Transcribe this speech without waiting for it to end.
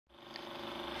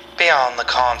Beyond the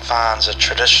confines of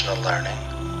traditional learning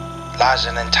lies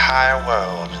an entire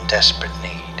world in desperate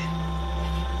need.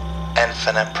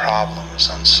 Infinite problems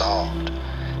unsolved,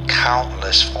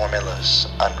 countless formulas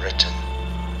unwritten,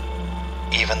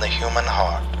 even the human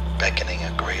heart beckoning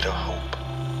a greater hope.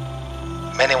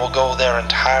 Many will go their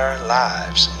entire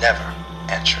lives never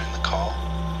answering the call,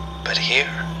 but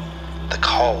here the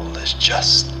call is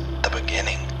just the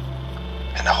beginning,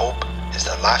 and hope is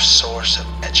the life source of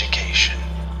education.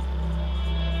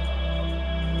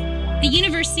 The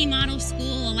University Model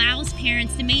School allows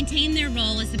parents to maintain their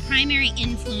role as the primary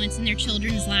influence in their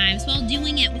children's lives while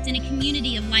doing it within a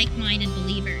community of like-minded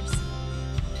believers.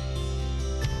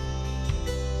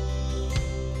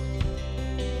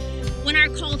 When our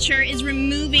culture is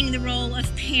removing the role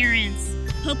of parents,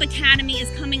 Hope Academy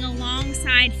is coming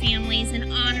alongside families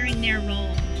and honoring their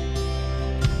role.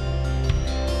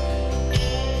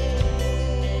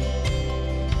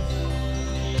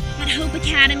 At Hope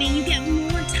Academy, you get more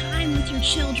time with your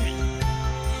children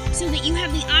so that you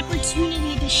have the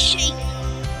opportunity to shape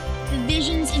the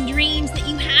visions and dreams that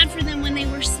you had for them when they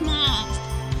were small,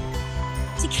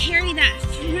 to carry that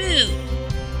through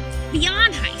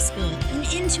beyond high school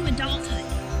and into adulthood.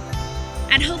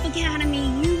 At Hope Academy,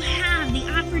 you have the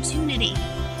opportunity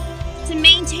to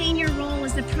maintain your role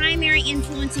as the primary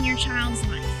influence in your child's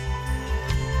life.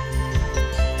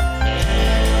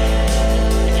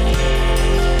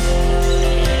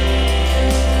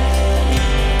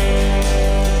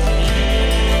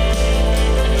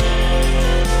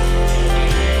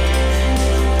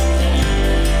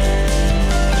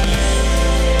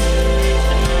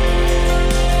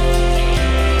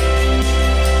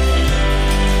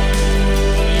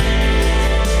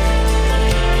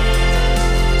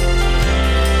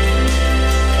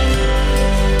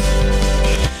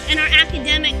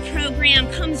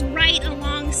 Comes right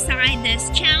alongside this,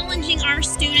 challenging our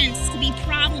students to be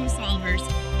problem solvers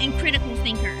and critical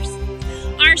thinkers.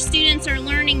 Our students are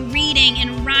learning reading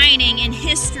and writing and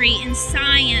history and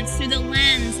science through the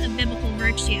lens of biblical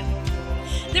virtue.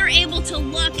 They're able to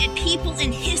look at people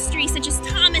in history such as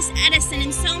Thomas Edison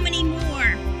and so many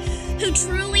more who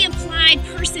truly applied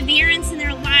perseverance in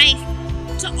their life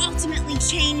to ultimately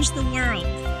change the world.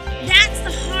 That's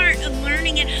the heart of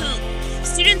learning at Hope.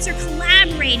 Students are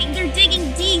collaborating, they're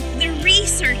digging deep, they're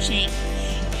researching.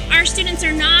 Our students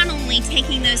are not only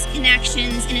taking those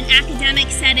connections in an academic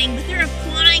setting, but they're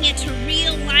applying it to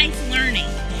real life learning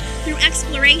through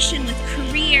exploration with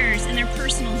careers and their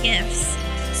personal gifts.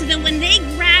 So that when they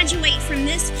graduate from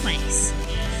this place,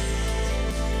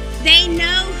 they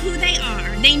know who they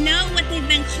are, they know what they've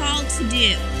been called to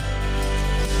do.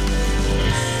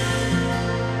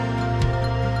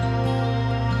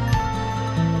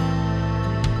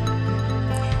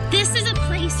 This is a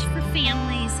place for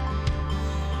families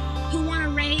who want to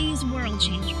raise world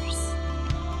changers.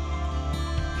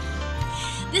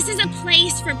 This is a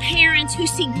place for parents who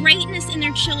see greatness in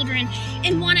their children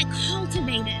and want it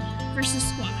cultivated versus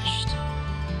squashed.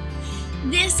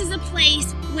 This is a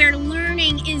place where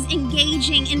learning is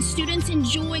engaging and students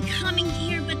enjoy coming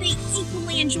here, but they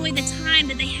equally enjoy the time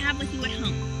that they have with you at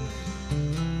home.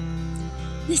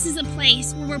 This is a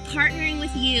place where we're partnering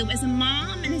with you as a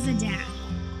mom and as a dad.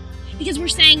 Because we're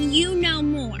saying you know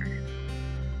more.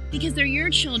 Because they're your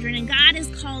children and God has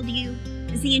called you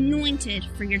as the anointed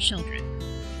for your children.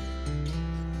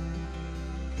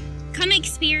 Come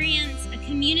experience a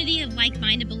community of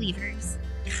like-minded believers.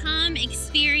 Come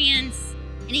experience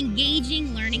an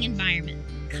engaging learning environment.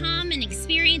 Come and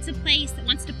experience a place that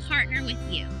wants to partner with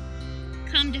you.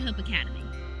 Come to Hope Academy.